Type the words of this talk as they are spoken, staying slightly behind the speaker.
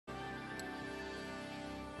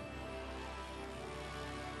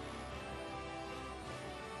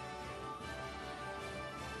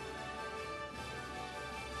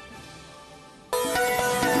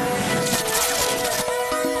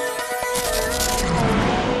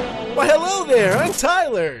Why, hello there, I'm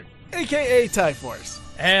Tyler, aka Tyforce.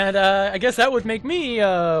 And I guess that would make me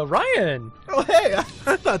Ryan. Oh hey, I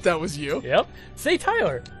thought that was you. Yep. Say,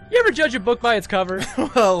 Tyler, you ever judge a book by its cover?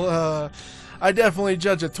 Well, I definitely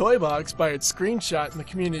judge a toy box by its screenshot in the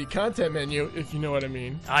community content menu, if you know what I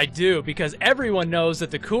mean. I do, because everyone knows that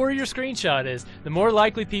the cooler your screenshot is, the more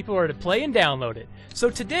likely people are to play and download it. So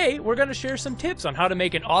today, we're going to share some tips on how to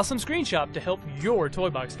make an awesome screenshot to help your toy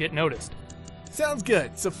box get noticed. Sounds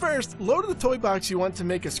good. So first, load the toy box you want to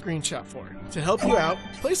make a screenshot for. To help you out,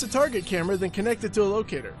 place a target camera, then connect it to a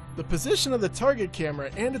locator. The position of the target camera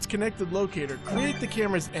and its connected locator create the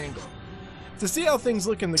camera's angle. To see how things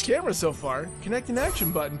look in the camera so far, connect an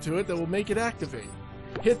action button to it that will make it activate.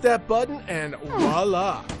 Hit that button and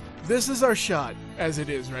voila! This is our shot, as it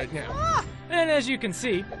is right now. And as you can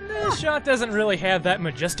see, this shot doesn't really have that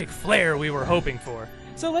majestic flair we were hoping for.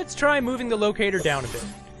 So let's try moving the locator down a bit.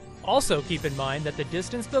 Also keep in mind that the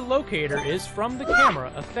distance the locator is from the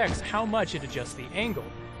camera affects how much it adjusts the angle.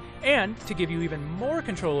 And to give you even more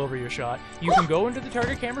control over your shot, you can go into the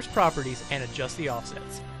target camera's properties and adjust the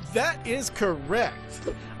offsets. That is correct.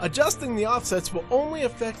 Adjusting the offsets will only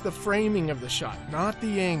affect the framing of the shot, not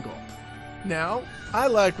the angle. Now, I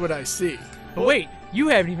like what I see. But wait, you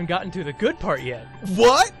haven't even gotten to the good part yet.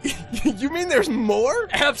 What? You mean there's more?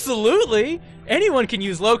 Absolutely! Anyone can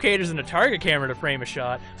use locators and a target camera to frame a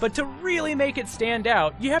shot, but to really make it stand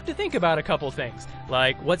out, you have to think about a couple things,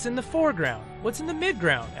 like what's in the foreground, what's in the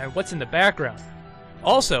midground, and what's in the background.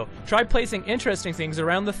 Also, try placing interesting things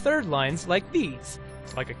around the third lines like these,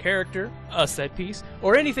 like a character, a set piece,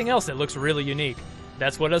 or anything else that looks really unique.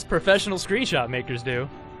 That's what us professional screenshot makers do.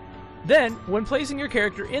 Then, when placing your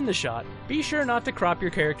character in the shot, be sure not to crop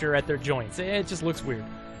your character at their joints, it just looks weird.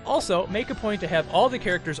 Also, make a point to have all the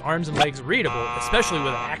character's arms and legs readable, especially with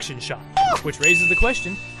an action shot. Which raises the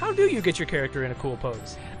question, how do you get your character in a cool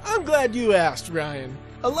pose? I'm glad you asked, Ryan.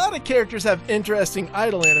 A lot of characters have interesting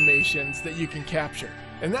idle animations that you can capture.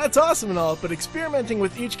 And that's awesome and all, but experimenting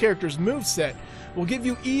with each character's moveset will give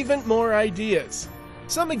you even more ideas.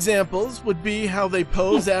 Some examples would be how they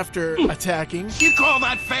pose after attacking. You call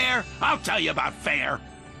that fair? I'll tell you about fair.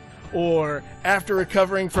 Or after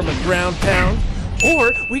recovering from a ground pound.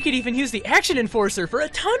 Or we could even use the Action Enforcer for a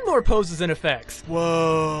ton more poses and effects.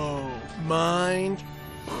 Whoa, mind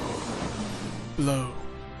blow.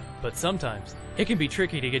 But sometimes, it can be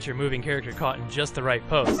tricky to get your moving character caught in just the right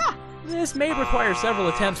pose. This may require several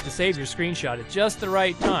attempts to save your screenshot at just the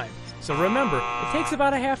right time. So remember, it takes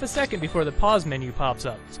about a half a second before the pause menu pops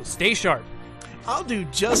up, so stay sharp. I'll do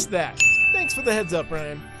just that. Thanks for the heads up,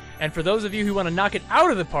 Ryan. And for those of you who want to knock it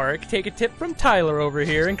out of the park, take a tip from Tyler over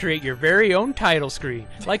here and create your very own title screen,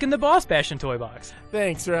 like in the Boss Bastion toy box.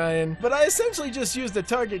 Thanks, Ryan. But I essentially just used a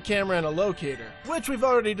target camera and a locator, which we've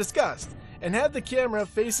already discussed, and had the camera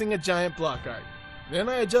facing a giant block art. Then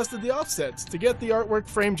I adjusted the offsets to get the artwork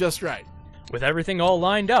framed just right. With everything all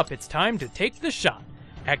lined up, it's time to take the shot.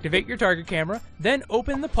 Activate your target camera, then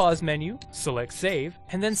open the pause menu, select save,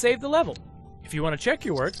 and then save the level. If you want to check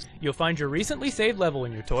your work, you'll find your recently saved level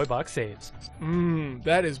in your toy box saves.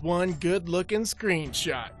 That is one good looking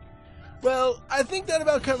screenshot. Well, I think that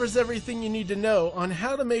about covers everything you need to know on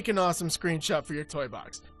how to make an awesome screenshot for your toy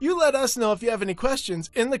box. You let us know if you have any questions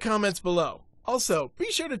in the comments below. Also,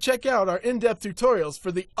 be sure to check out our in-depth tutorials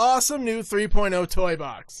for the awesome new 3.0 toy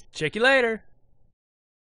box. Check you later!